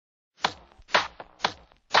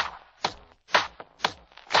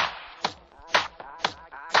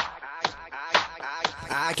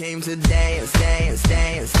I came to dance, dance,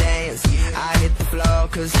 dance, dance. I hit the floor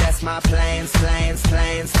cause that's my plans, plans,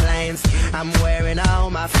 plans, plans. I'm wearing all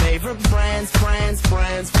my favorite brands, brands,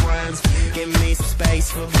 brands, brands. Give me some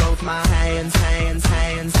space for both my hands, hands,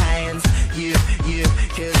 hands, hands. You,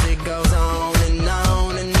 cause it goes on and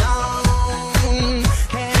on and on.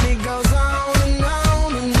 And it goes on and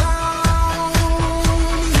on and on.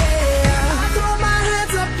 Yeah, I throw my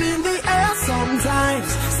hands up in the air sometimes,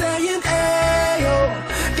 saying ayo,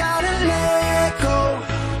 gotta let go.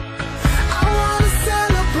 I wanna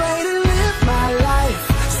celebrate and live my life,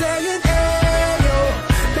 saying ayo,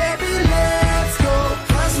 baby let's go.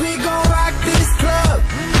 Cause we gon' rock this club,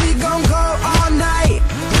 we gon' go all night.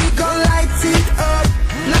 We gon' light it up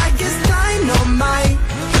like it's dynamite.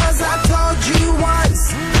 Cause I told you once,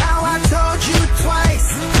 now I told you twice.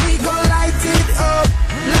 We gon' light it up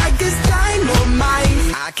like it's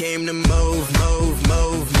dynamite. I came to move, move,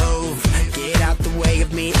 move, move. Get out the way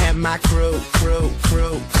of me and my crew, crew,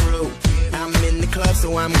 crew, crew. I'm in the club,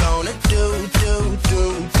 so I'm gonna do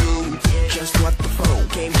just what the phone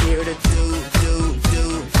came here to do.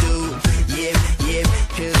 Yeah,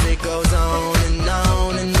 cause it goes on and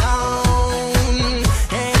on and on.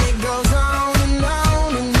 And it goes on and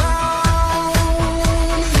on and on.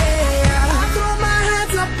 Yeah, I throw my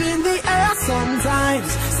hands up in the air sometimes,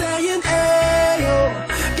 saying ayo,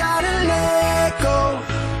 gotta let go.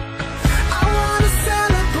 I wanna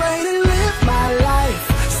celebrate and live my life,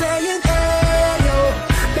 saying ayo,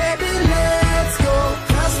 baby let's go.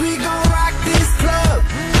 Cause we gon' rock this club,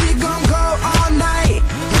 we gon' go all night.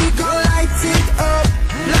 We gon' light it up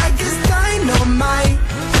like it's dynamite.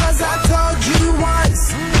 Cause I told you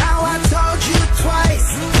once, now I told you twice.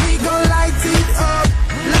 We gon' light it up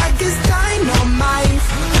like it's dynamite.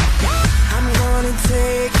 I'm gonna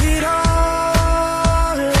take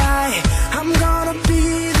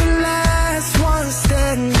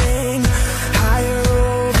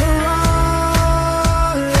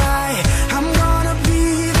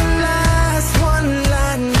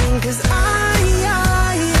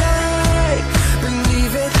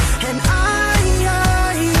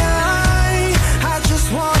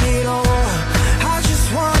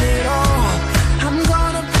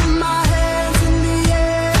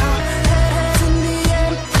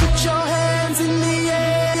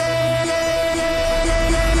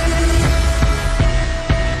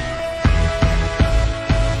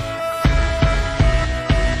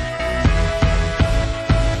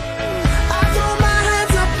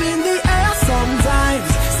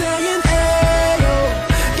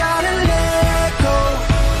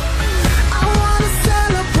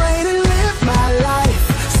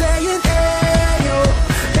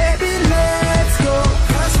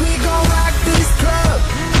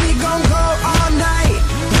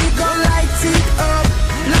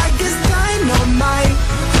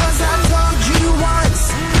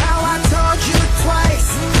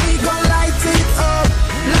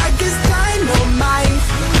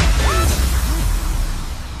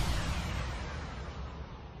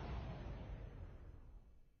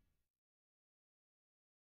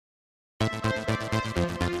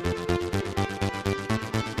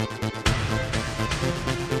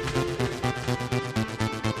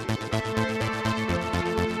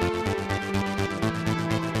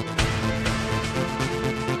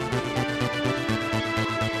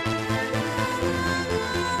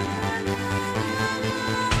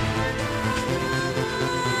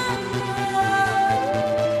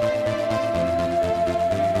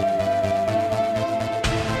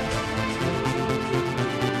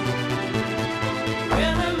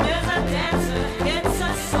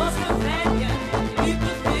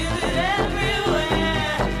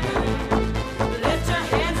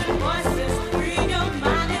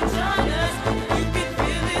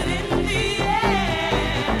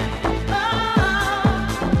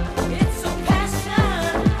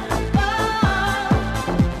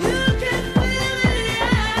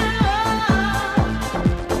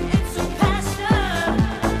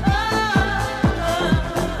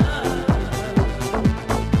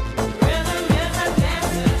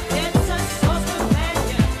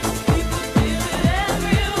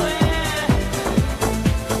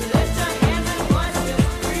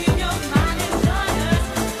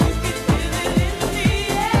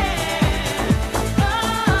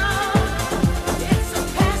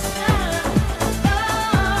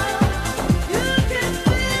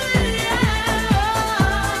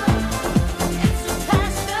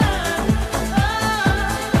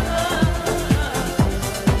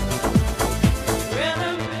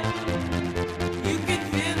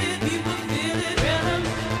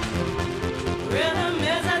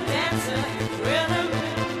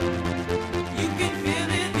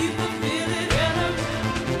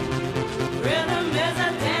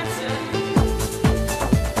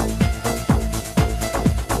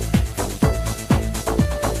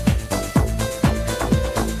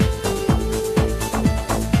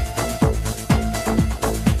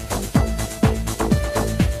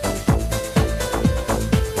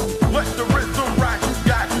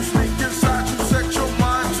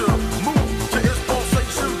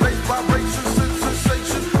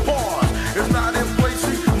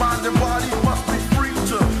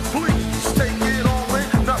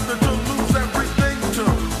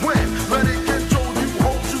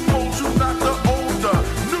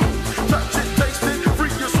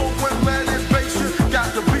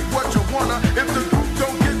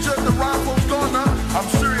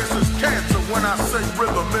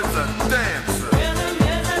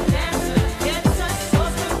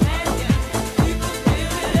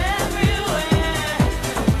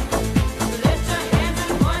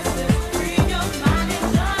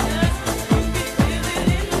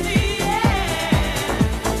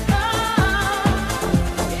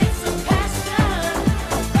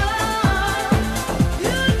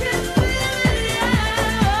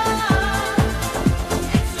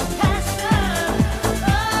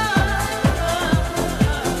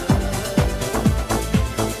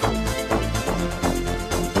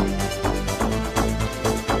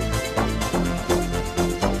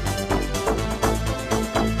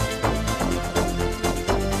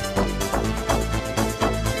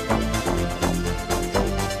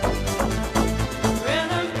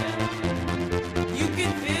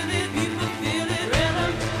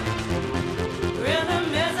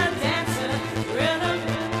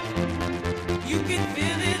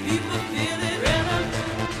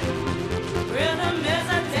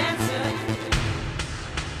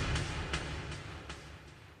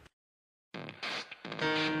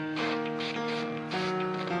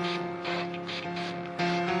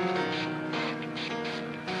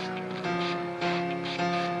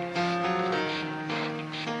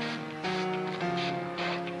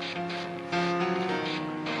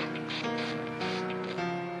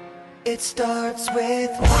It starts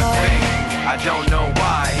with one thing, I don't know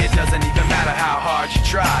why. It doesn't even matter how hard you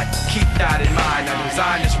try. Keep that in mind. I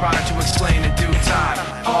designed this rhyme to explain in due time.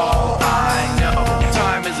 All I know,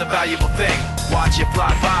 time is a valuable thing. Watch it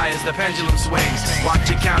fly by as the pendulum swings.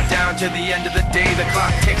 Watch it count down to the end of the day. The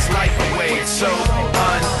clock takes life away. It's so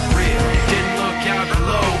unreal. Didn't look out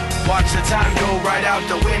below. Watch the time go right out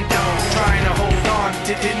the window. Trying to hold on,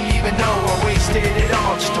 didn't even know I wasted it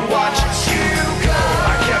all just to watch you go.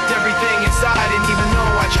 I kept everything inside, and even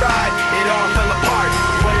though I tried, it all fell apart.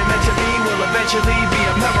 What it meant to be will eventually be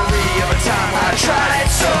a memory of a time when I tried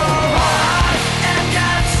so hard and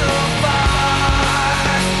got so far,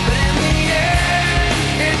 but in the end,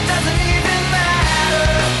 it doesn't even matter.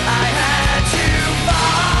 I had to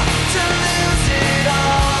fall to lose it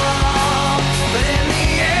all, but in the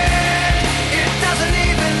end, it doesn't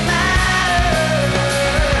even matter.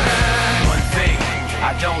 One thing,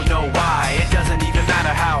 I don't know why. It doesn't even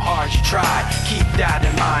matter how hard you try. Keep that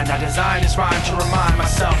in mind. I designed this rhyme to remind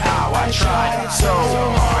myself how I tried so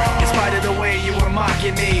hard. In spite of the way you were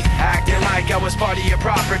mocking me, acting like I was part of your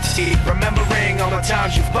property, remembering all the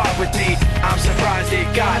times you fought with me, I'm surprised it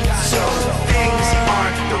got so. Things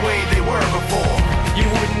aren't the way they were before. You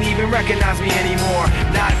wouldn't even recognize me anymore.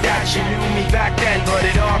 Not that you knew me back then, but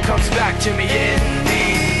it all comes back to me in the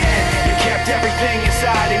end. You kept everything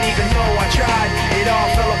inside, and even though I tried, it all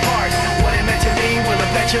fell apart. What it meant to me will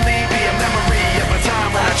eventually be a memory of a time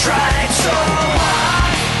when I tried so